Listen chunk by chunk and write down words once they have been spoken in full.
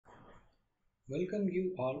Welcome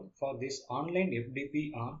you all for this online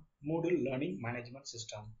FDP on Moodle Learning Management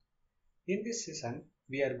System. In this session,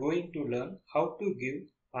 we are going to learn how to give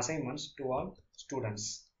assignments to all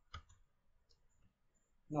students.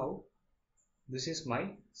 Now, this is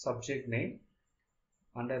my subject name.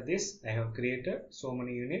 Under this, I have created so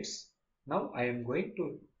many units. Now, I am going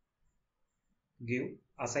to give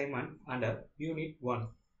assignment under Unit 1.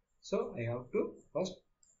 So, I have to first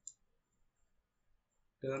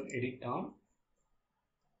turn edit on.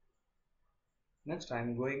 Next, I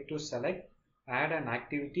am going to select add an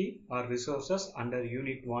activity or resources under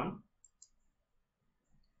Unit 1.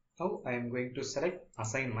 Now, I am going to select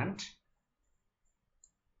assignment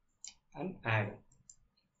and add.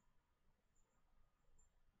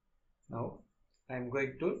 Now, I am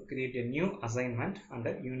going to create a new assignment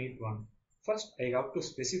under Unit 1. First, I have to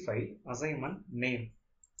specify assignment name.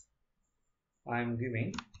 I am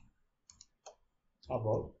giving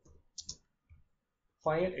about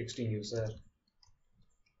fire extinguisher.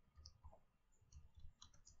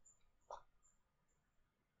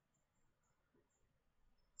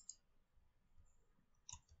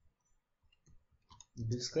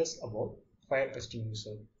 Discuss about fire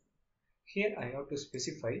extinguisher. Here I have to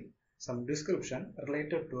specify some description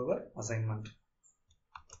related to our assignment.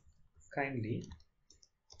 Kindly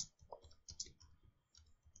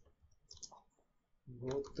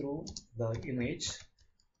go through the image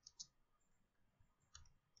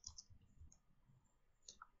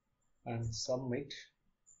and submit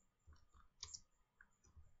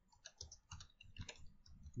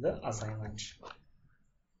the assignment.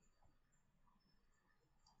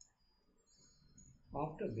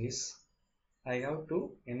 After this, I have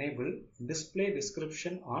to enable display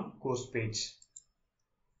description on course page.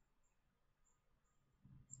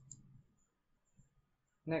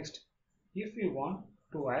 Next, if we want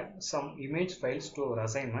to add some image files to our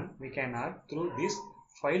assignment, we can add through this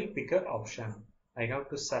file picker option. I have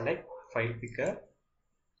to select file picker.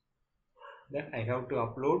 Then I have to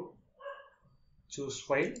upload, choose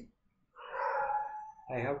file.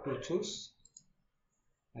 I have to choose.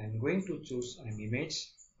 I am going to choose an image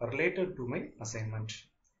related to my assignment.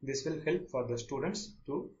 This will help for the students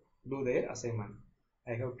to do their assignment.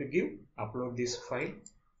 I have to give upload this file.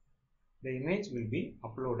 The image will be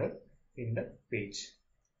uploaded in the page.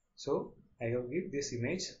 So I have give this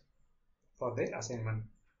image for their assignment.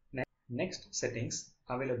 Next, settings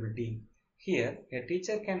availability. Here a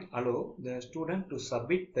teacher can allow the student to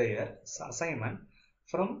submit their assignment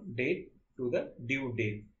from date to the due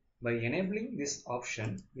date. By enabling this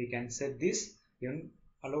option, we can set this in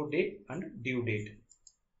allow date and due date.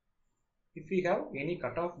 If we have any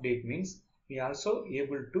cutoff date means we also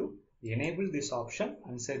able to enable this option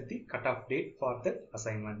and set the cutoff date for the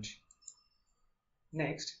assignment.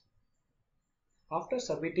 Next, after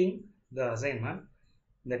submitting the assignment,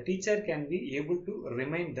 the teacher can be able to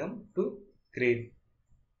remind them to grade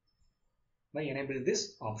by enable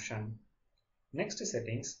this option. Next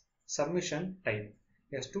settings, submission type.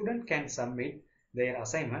 A student can submit their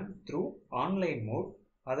assignment through online mode,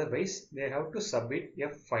 otherwise they have to submit a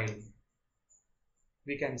file.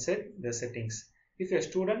 We can set the settings. If a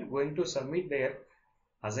student going to submit their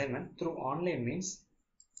assignment through online means,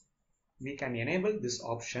 we can enable this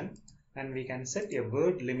option and we can set a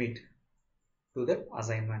word limit to the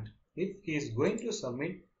assignment. If he is going to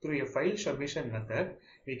submit through a file submission method,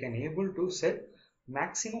 we can able to set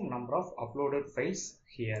maximum number of uploaded files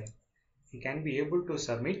here. He can be able to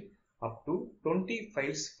submit up to 20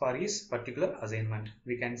 files for his particular assignment.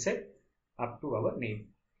 We can set up to our need.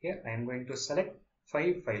 Here I am going to select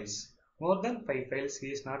 5 files. More than 5 files he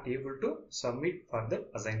is not able to submit for the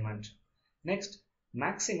assignment. Next,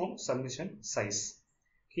 maximum submission size.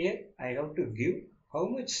 Here I have to give how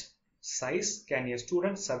much size can a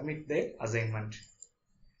student submit their assignment.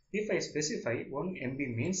 If I specify 1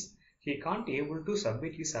 MB means he can't able to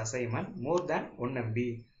submit his assignment more than 1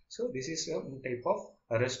 MB. So this is a type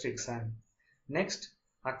of restriction. Next,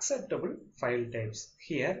 acceptable file types.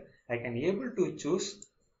 Here I can able to choose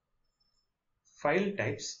file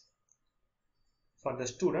types for the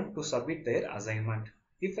student to submit their assignment.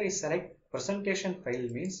 If I select presentation file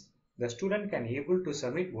means the student can able to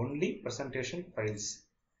submit only presentation files.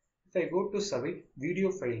 If I go to submit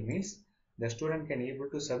video file means the student can able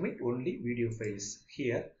to submit only video files.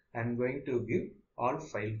 Here I am going to give all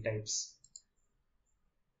file types.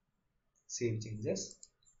 Save changes.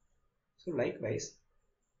 So likewise,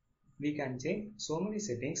 we can change so many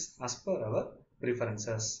settings as per our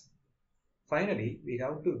preferences. Finally, we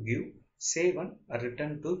have to give save and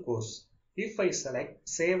return to course. If I select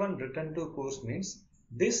save and return to course means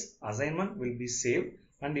this assignment will be saved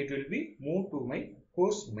and it will be moved to my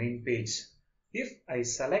course main page. If I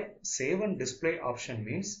select save and display option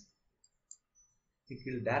means it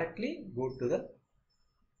will directly go to the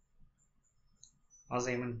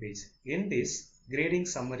assignment page. In this grading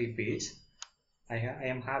summary page, I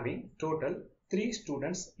am having total 3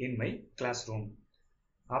 students in my classroom.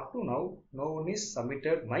 Up to now, no one is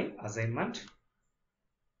submitted my assignment.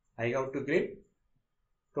 I have to grade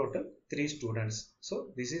total 3 students.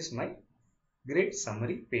 So this is my grade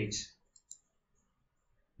summary page.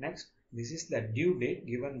 Next, this is the due date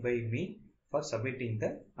given by me for submitting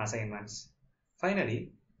the assignments.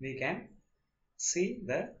 Finally, we can see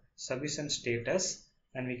the submission status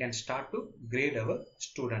and we can start to grade our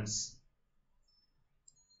students.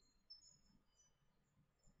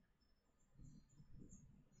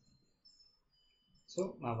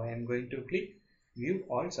 So now I am going to click view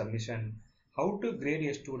all submission. How to grade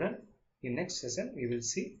a student? In next session we will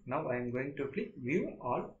see. Now I am going to click view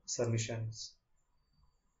all submissions.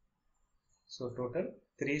 So total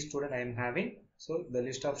 3 students I am having. So the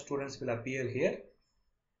list of students will appear here.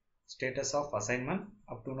 Status of assignment.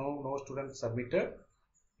 Up to now no student submitted.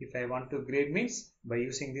 If I want to grade means by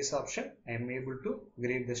using this option I am able to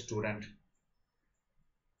grade the student.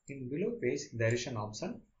 In below page there is an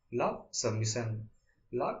option log submission.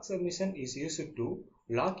 Log submission is used to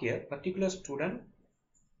log a particular student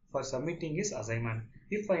for submitting his assignment.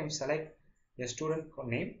 If I am select a student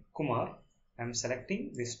name Kumar, I am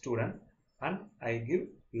selecting this student and I give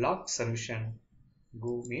log submission.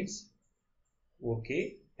 Go means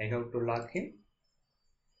okay, I have to log him.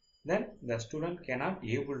 Then the student cannot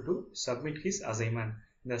able to submit his assignment.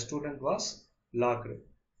 The student was logged.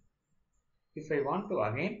 If I want to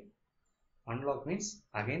again unlock means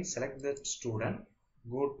again select the student,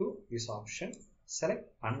 go to this option, select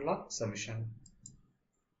unlock submission,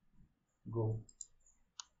 go.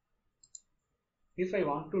 If I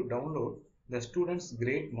want to download the student's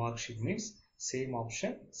grade mark sheet means same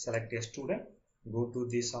option, select a student, go to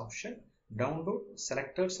this option, download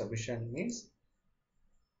selected submission means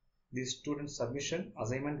this student submission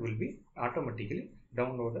assignment will be automatically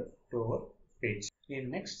downloaded to our page. In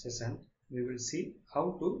next session we will see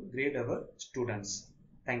how to grade our students.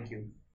 Thank you.